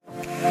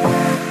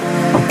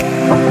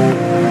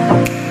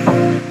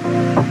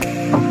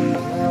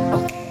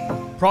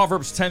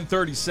Proverbs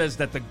 10:30 says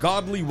that the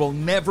godly will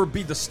never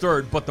be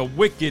disturbed, but the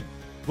wicked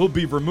will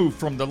be removed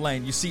from the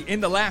land. You see,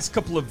 in the last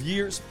couple of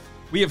years,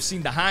 we have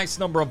seen the highest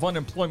number of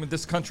unemployment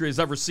this country has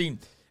ever seen.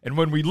 And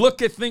when we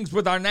look at things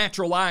with our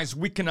natural eyes,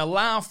 we can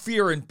allow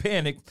fear and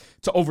panic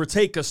to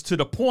overtake us to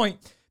the point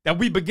that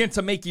we begin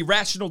to make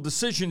irrational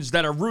decisions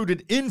that are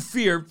rooted in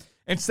fear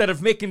instead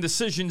of making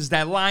decisions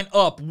that line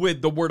up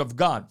with the Word of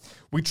God.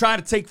 We try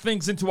to take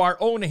things into our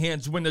own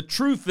hands when the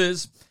truth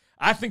is,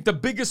 I think the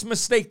biggest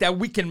mistake that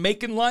we can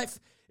make in life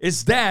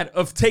is that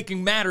of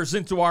taking matters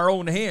into our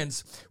own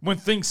hands when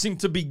things seem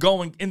to be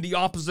going in the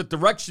opposite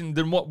direction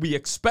than what we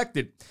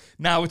expected.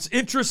 Now, it's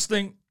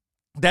interesting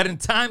that in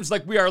times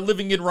like we are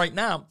living in right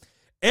now,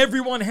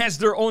 everyone has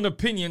their own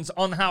opinions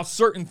on how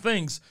certain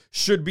things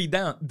should be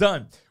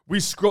done. We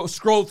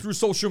scroll through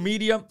social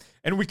media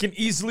and we can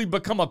easily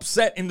become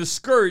upset and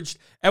discouraged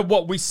at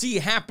what we see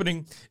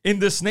happening in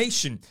this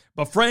nation.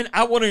 But friend,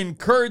 I want to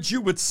encourage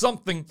you with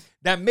something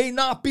that may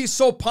not be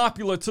so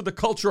popular to the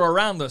culture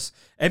around us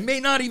and may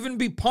not even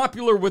be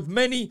popular with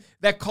many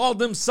that call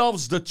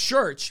themselves the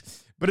church.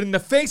 But in the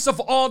face of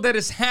all that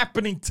is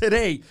happening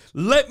today,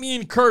 let me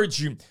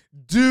encourage you,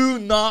 do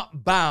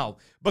not bow.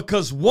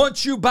 Because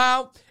once you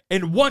bow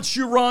and once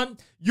you run,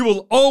 you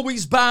will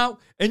always bow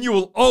and you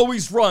will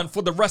always run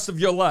for the rest of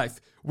your life.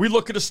 We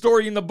look at a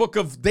story in the book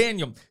of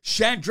Daniel.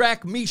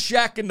 Shadrach,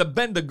 Meshach, and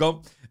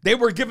Abednego, they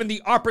were given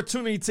the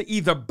opportunity to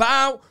either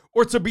bow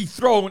or to be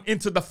thrown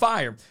into the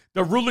fire.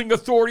 The ruling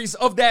authorities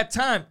of that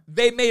time,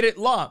 they made it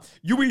law.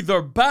 You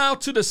either bow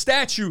to the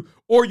statue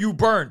or you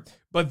burn.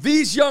 But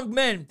these young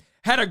men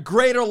had a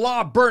greater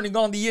law burning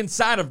on the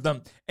inside of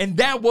them, and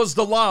that was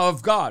the law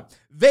of God.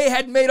 They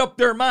had made up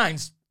their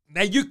minds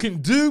that you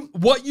can do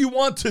what you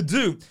want to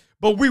do,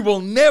 but we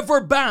will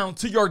never bow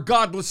to your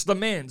godless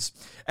demands.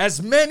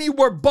 As many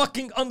were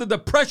bucking under the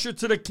pressure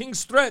to the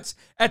king's threats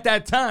at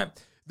that time,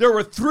 there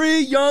were 3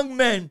 young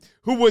men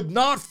who would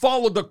not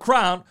follow the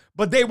crowd,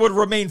 but they would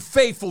remain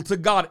faithful to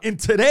God. And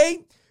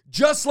today,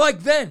 just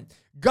like then,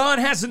 God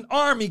has an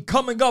army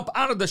coming up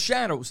out of the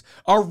shadows,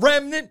 a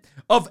remnant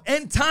of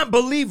end-time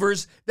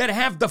believers that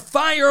have the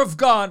fire of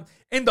God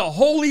and the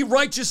holy,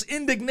 righteous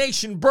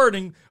indignation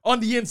burning on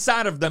the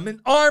inside of them.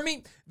 An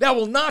army that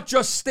will not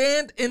just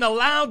stand and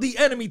allow the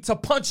enemy to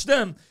punch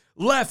them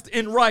left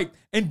and right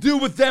and do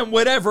with them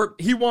whatever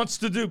he wants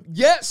to do.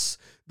 Yes,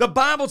 the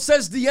Bible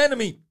says the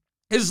enemy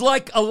is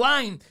like a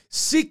lion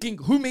seeking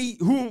whom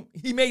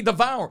he may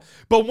devour.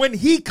 But when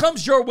he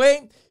comes your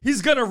way,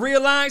 he's going to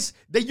realize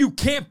that you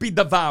can't be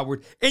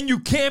devoured and you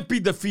can't be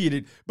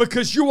defeated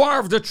because you are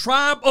of the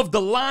tribe of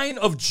the Lion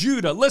of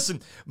Judah.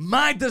 Listen,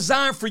 my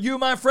desire for you,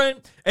 my friend,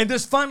 in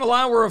this final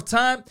hour of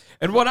time,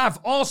 and what I've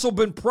also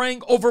been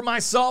praying over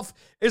myself,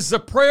 is the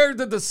prayer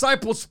the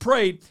disciples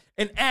prayed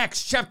in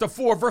Acts chapter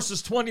 4,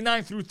 verses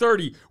 29 through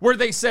 30, where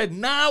they said,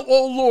 "Now,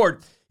 O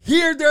Lord,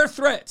 hear their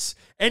threats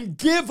and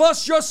give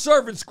us your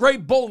servants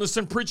great boldness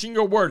in preaching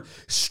your word.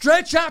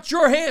 Stretch out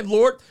your hand,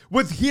 Lord,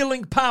 with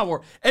healing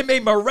power, and may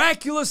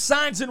miraculous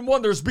signs and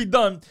wonders be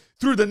done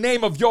through the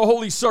name of your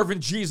holy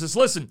servant Jesus."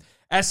 Listen,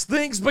 as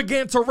things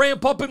begin to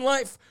ramp up in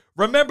life,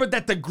 remember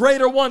that the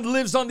greater one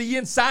lives on the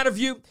inside of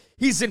you.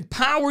 He's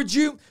empowered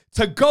you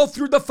to go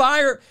through the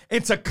fire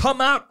and to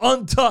come out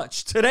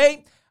untouched.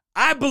 Today,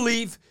 I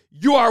believe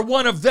you are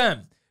one of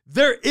them.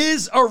 There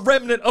is a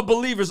remnant of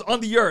believers on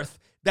the earth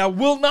that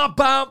will not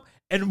bow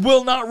and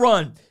will not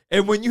run.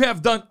 And when you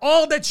have done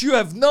all that you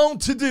have known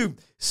to do,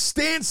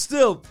 stand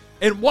still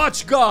and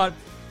watch God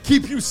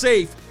keep you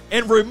safe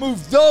and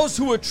remove those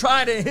who would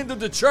try to hinder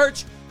the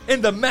church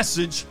and the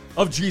message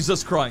of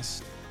Jesus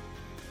Christ.